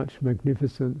can such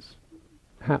magnificence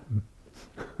happen?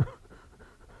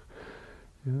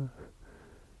 When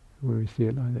we see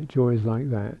it like that, joy is like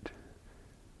that.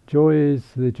 Joy is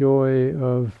the joy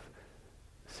of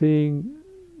seeing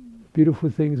beautiful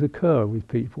things occur with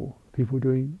people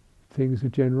doing things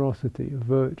of generosity, of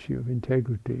virtue, of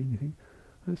integrity, and you think,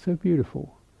 that's so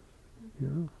beautiful.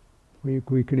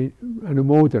 We can,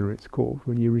 anumodana it's called,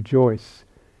 when you rejoice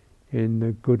in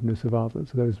the goodness of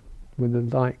others. When the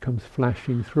light comes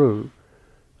flashing through,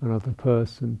 another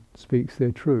person speaks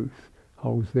their truth,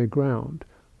 holds their ground,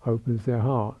 opens their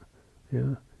heart,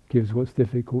 gives what's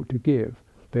difficult to give,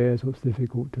 bears what's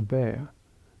difficult to bear,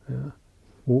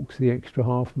 walks the extra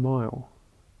half mile,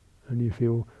 and you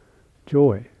feel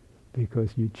joy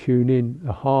because you tune in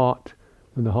the heart.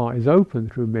 When the heart is open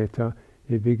through metta,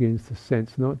 it begins to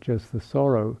sense not just the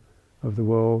sorrow of the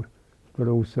world, but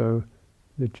also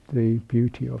the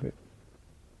beauty of it.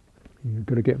 You've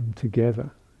got to get them together.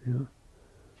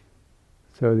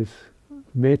 So this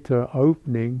metta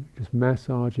opening, just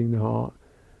massaging the heart,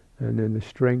 and then the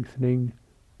strengthening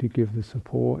to give the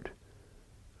support.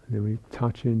 And then we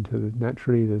touch into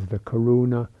naturally there's the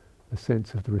karuna, the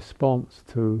sense of the response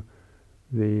to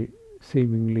the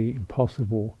seemingly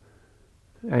impossible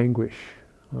anguish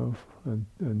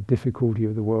and difficulty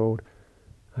of the world.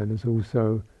 And there's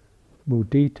also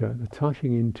mudita, the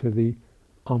touching into the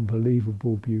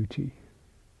unbelievable beauty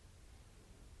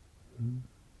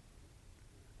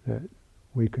that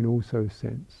we can also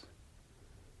sense.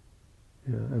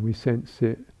 And we sense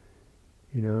it,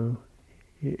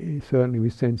 certainly we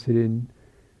sense it in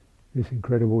this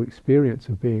incredible experience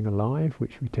of being alive,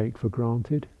 which we take for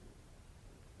granted.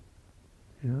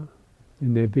 In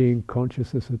there being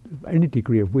consciousness of any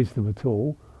degree of wisdom at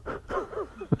all.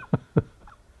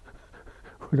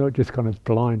 We're not just kind of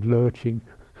blind lurching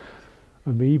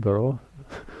amoeba, or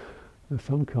there's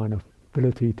some kind of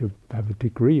ability to have a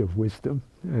degree of wisdom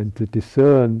and to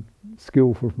discern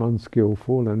skillful from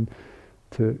unskillful and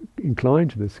to incline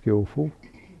to the skillful.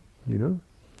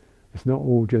 It's not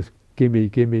all just gimme,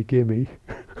 gimme, gimme.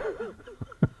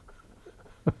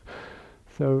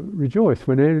 So rejoice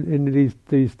when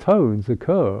these tones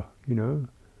occur,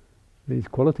 these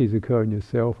qualities occur in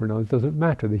yourself or in others. It doesn't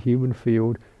matter. The human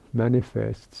field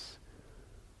manifests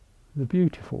the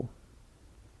beautiful.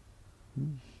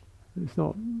 It's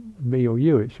not me or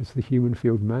you, it's just the human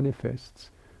field manifests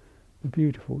the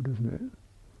beautiful, doesn't it?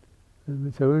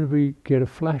 And so when we get a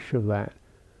flash of that,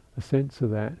 a sense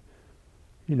of that,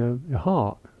 your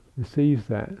heart receives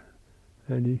that,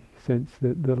 and you sense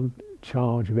that little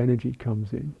charge of energy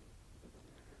comes in.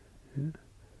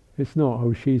 It's not,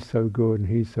 oh, she's so good and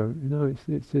he's so...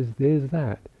 it's just, there's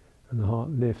that, and the heart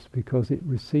lifts because it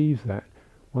receives that.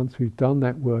 Once we've done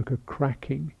that work of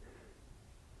cracking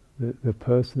the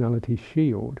personality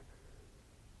shield,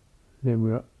 then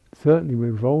we're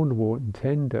vulnerable and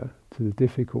tender to the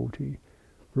difficulty,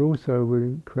 but also we're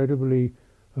incredibly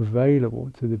available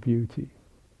to the beauty.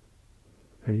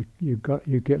 And you get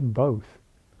them both.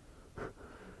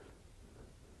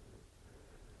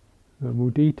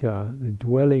 Mudita, the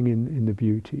dwelling in the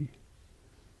beauty,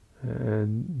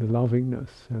 and the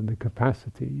lovingness, and the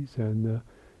capacities, and the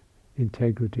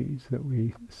integrities that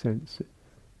we sense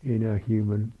in our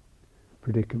human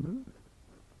predicament.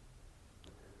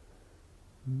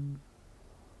 And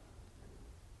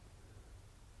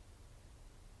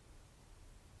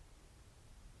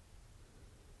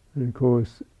of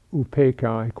course,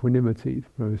 upekkha, equanimity,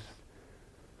 the most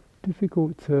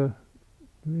difficult to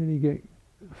really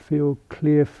feel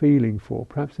clear feeling for.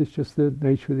 Perhaps it's just the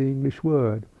nature of the English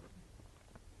word.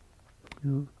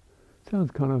 Sounds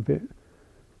kind of a bit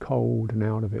cold and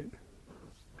out of it,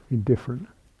 indifferent.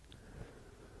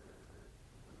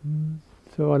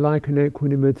 So I liken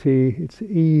equanimity, it's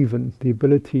even, the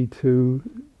ability to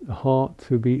the heart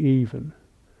to be even.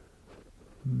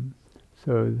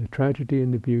 So the tragedy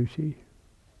and the beauty.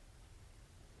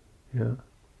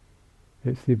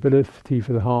 It's the ability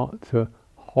for the heart to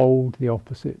hold the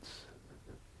opposites.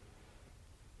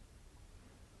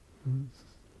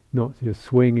 Not to just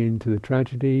swing into the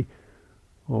tragedy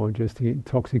or just to get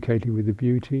intoxicated with the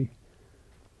beauty.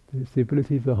 It's the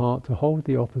ability of the heart to hold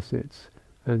the opposites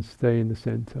and stay in the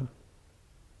center.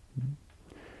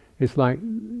 It's like,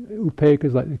 upekkha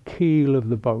is like the keel of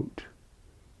the boat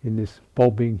in this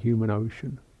bobbing human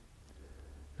ocean.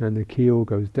 And the keel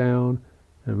goes down,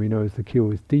 and we know as the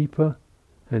keel is deeper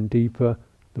and deeper,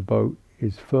 the boat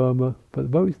is firmer, but the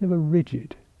boat is never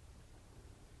rigid.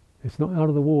 It's not out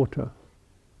of the water.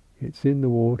 It's in the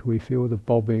water, we feel the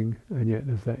bobbing, and yet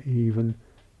there's that even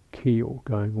keel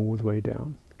going all the way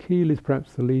down. Keel is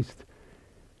perhaps the least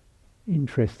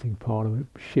interesting part of a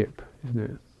ship, isn't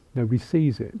it? Nobody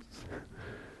sees it.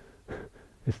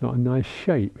 It's not a nice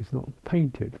shape, it's not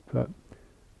painted, but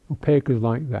upekkha is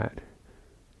like that.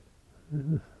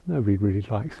 Nobody really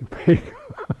likes upekkha.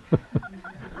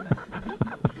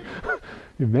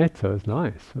 Metta is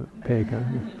nice, but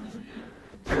upekkha.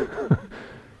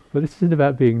 But this isn't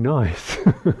about being nice.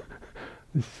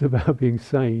 This is about being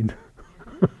sane.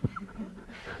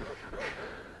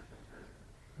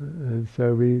 And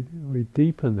so we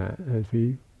deepen that as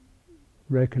we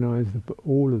recognize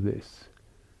all of this,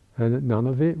 and that none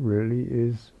of it really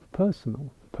is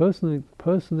personal.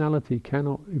 Personality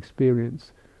cannot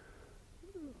experience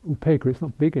upekkha, it's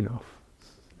not big enough.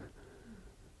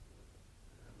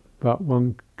 But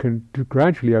one can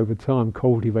gradually over time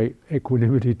cultivate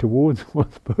equanimity towards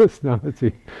one's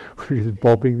personality, which is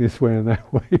bobbing this way and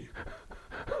that way,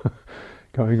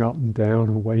 going up and down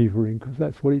and wavering, because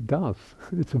that's what it does.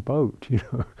 It's a boat, you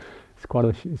know. It's quite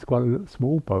a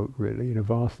small boat really in a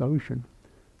vast ocean.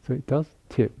 So it does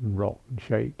tip and rock and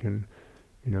shake, and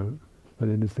you know, but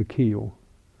then there's the keel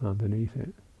underneath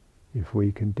it, if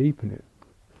we can deepen it.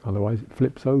 Otherwise it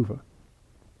flips over.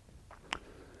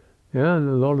 Yeah, and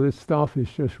a lot of this stuff is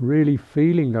just really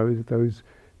feeling those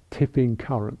tipping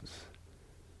currents.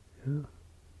 Yeah?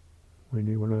 When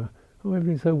you want to, oh,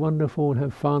 everything's so wonderful and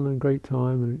have fun and great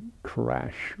time, and it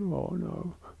crash. Oh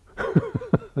no!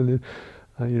 And then,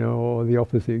 you know, or the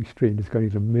opposite extreme, just going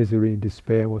into misery and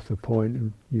despair. What's the point?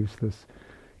 And useless,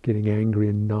 getting angry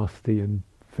and nasty and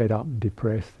fed up and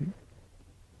depressed.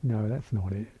 No, that's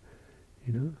not it.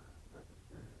 You know.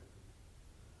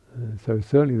 So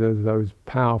certainly there's those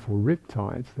powerful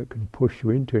riptides that can push you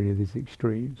into any of these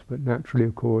extremes, but naturally,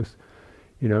 of course,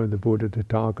 you know, the Buddha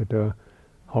Tathagata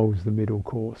holds the middle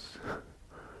course,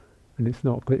 and it's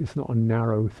not a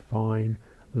narrow, fine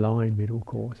line middle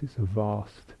course. It's a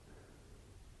vast,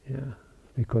 yeah,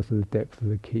 because of the depth of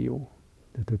the keel.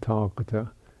 The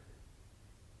Tathagata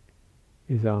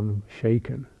is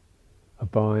unshaken,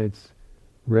 abides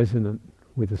resonant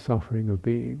with the suffering of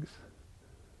beings.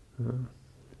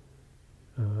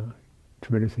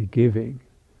 Tremendously giving,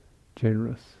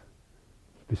 generous,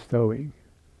 bestowing,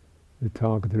 the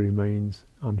Tathagata remains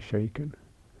unshaken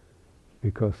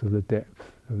because of the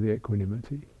depth of the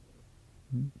equanimity.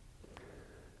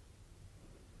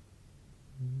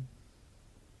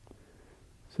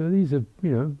 So these are,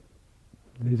 you know,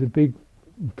 these are big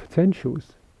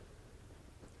potentials.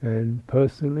 And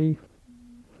personally,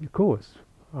 of course,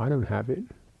 I don't have it.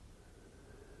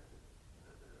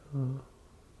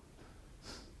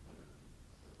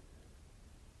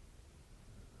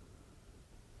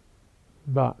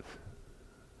 But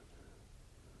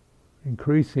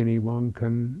increasingly one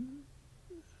can,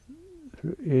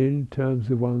 in terms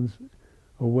of one's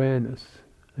awareness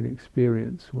and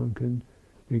experience, one can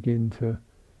begin to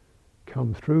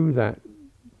come through that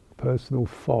personal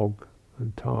fog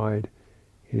and tide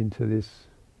into this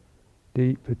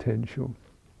deep potential,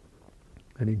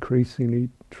 and increasingly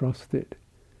trust it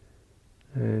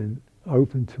and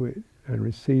open to it and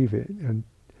receive it and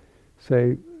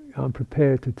say, I'm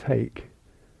prepared to take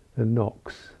the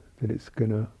knocks that it's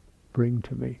going to bring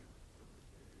to me,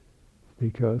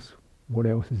 because what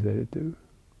else is there to do?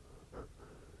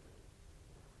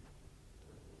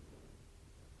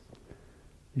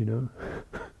 You know?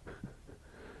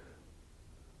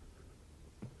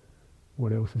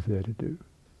 What else is there to do?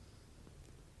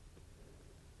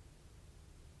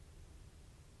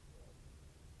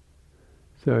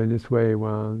 So in this way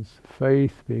one's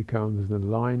faith becomes an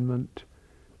alignment,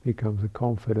 becomes a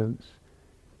confidence,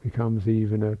 becomes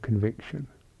even a conviction.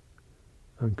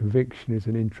 And conviction is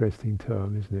an interesting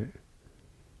term, isn't it?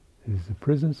 Is it a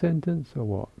prison sentence or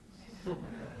what?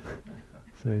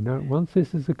 So no, once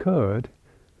this has occurred,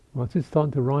 once it's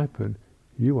starting to ripen,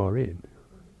 you are in.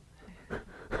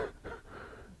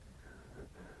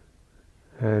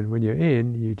 And when you're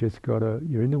in,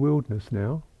 you're in the wilderness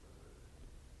now.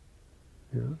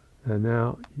 Yeah? And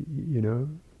now, you know,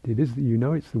 it is. You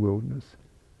know, it's the wilderness,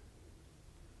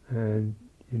 and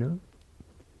you know,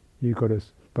 you've got to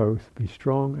both be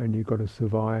strong, and you've got to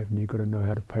survive, and you've got to know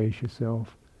how to pace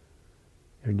yourself,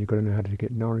 and you've got to know how to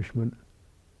get nourishment.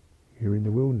 You're in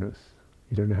the wilderness.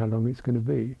 You don't know how long it's going to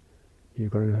be.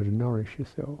 You've got to know how to nourish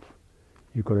yourself.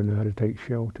 You've got to know how to take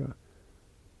shelter.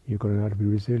 You've got to know how to be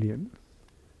resilient.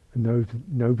 And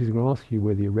nobody's going to ask you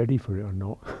whether you're ready for it or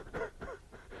not.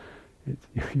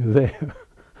 You're there.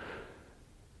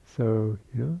 So,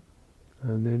 you know,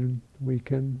 and then we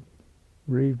can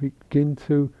really begin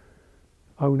to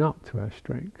own up to our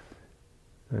strength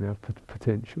and our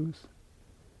potentials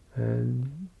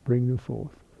and bring them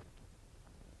forth.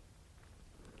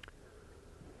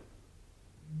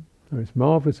 So it's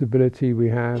marvelous ability we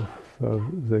have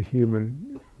of the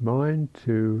human mind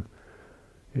to,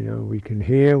 you know, we can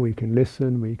hear, we can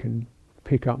listen, we can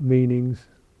pick up meanings,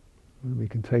 and we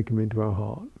can take them into our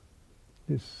heart.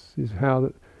 This is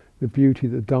how the beauty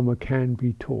of the Dhamma can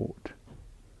be taught.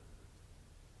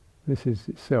 This is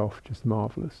itself just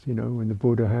marvelous. You know, when the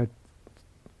Buddha had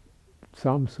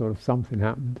something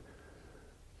happened,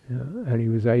 and he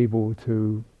was able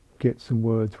to get some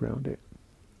words around it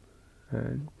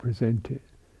and present it,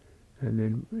 and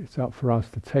then it's up for us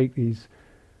to take these,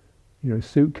 you know,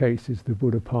 suitcases the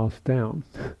Buddha passed down.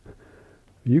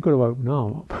 You've got to open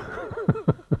them up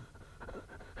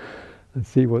and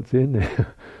see what's in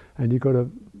there, and you've got to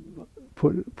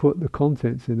put the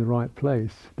contents in the right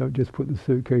place. Don't just put the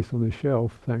suitcase on the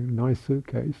shelf saying, nice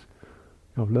suitcase,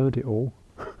 I've learned it all.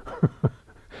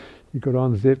 You've got to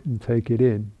unzip and take it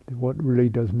in. What really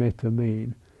does metta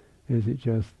mean? Is it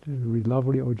just really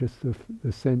lovely, or just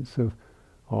the sense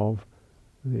of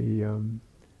the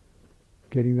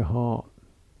getting the heart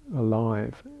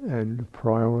alive and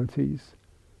priorities?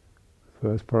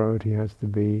 First priority has to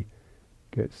be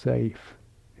get safe.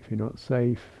 If you're not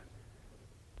safe,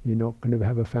 you're not going to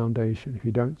have a foundation. If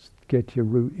you don't get your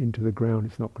root into the ground,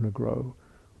 it's not going to grow.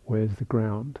 Where's the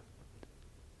ground?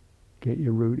 Get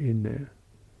your root in there.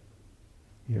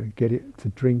 You know, get it to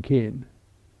drink in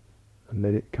and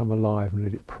let it come alive and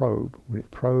let it probe. When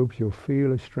it probes, you'll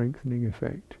feel a strengthening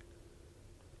effect.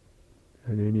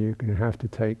 And then you're going to have to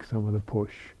take some of the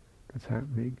push that's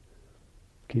happening.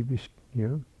 Keep this, you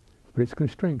know, but it's going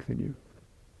to strengthen you.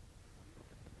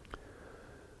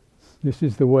 This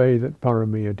is the way that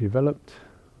parami are developed,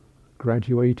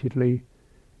 graduatedly,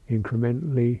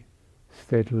 incrementally,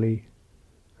 steadily,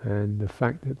 and the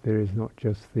fact that there is not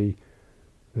just the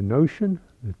notion,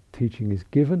 the teaching is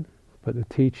given, but the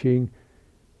teaching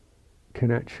can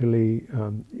actually,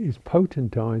 is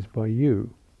potentized by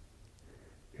you.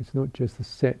 It's not just a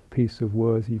set piece of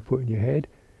words you put in your head,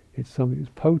 it's something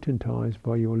that's potentized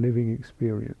by your living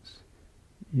experience.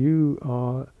 You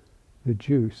are the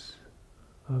juice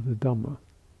of the Dhamma.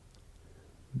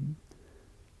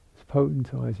 It's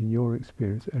potentizing your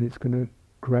experience, and it's going to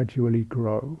gradually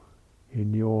grow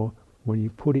in your, when you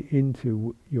put it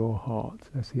into your heart.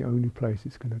 That's the only place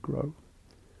it's going to grow.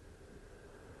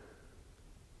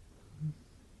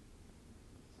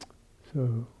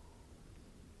 So,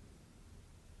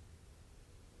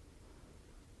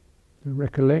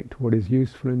 recollect what is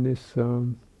useful in this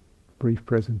brief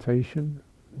presentation,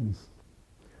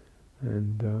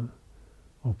 and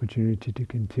opportunity to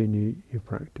continue your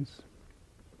practice.